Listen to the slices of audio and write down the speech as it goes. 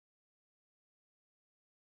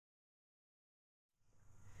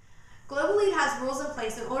facility has rules in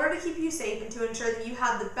place in order to keep you safe and to ensure that you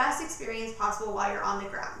have the best experience possible while you're on the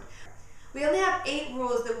ground. We only have 8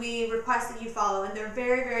 rules that we request that you follow, and they're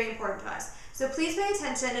very, very important to us. So please pay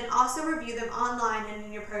attention and also review them online and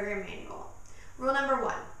in your program manual. Rule number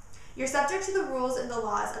 1. You're subject to the rules and the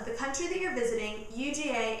laws of the country that you're visiting,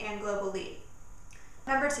 UGA, and Global Lead.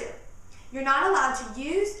 Number 2. You're not allowed to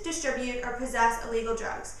use, distribute, or possess illegal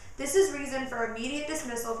drugs. This is reason for immediate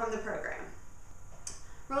dismissal from the program.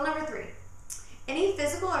 Rule number 3. Any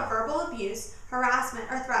physical or verbal abuse, harassment,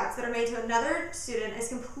 or threats that are made to another student is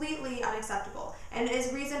completely unacceptable and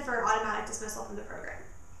is reason for automatic dismissal from the program.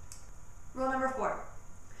 Rule number 4.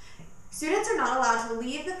 Students are not allowed to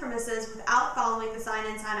leave the premises without following the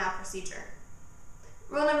sign-in, sign-out procedure.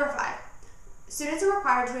 Rule number 5. Students are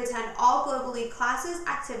required to attend all Global Lead classes,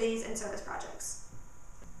 activities, and service projects.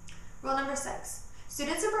 Rule number 6.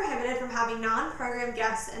 Students are prohibited from having non-program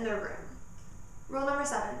guests in their room. Rule number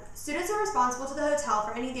 7. Students are responsible to the hotel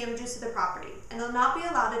for any damages to the property, and they'll not be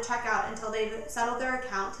allowed to check out until they've settled their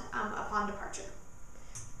account upon departure.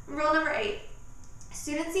 Rule number 8.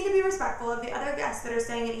 Students need to be respectful of the other guests that are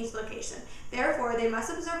staying in each location. Therefore, they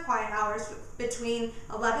must observe quiet hours between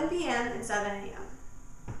 11 p.m. and 7 a.m.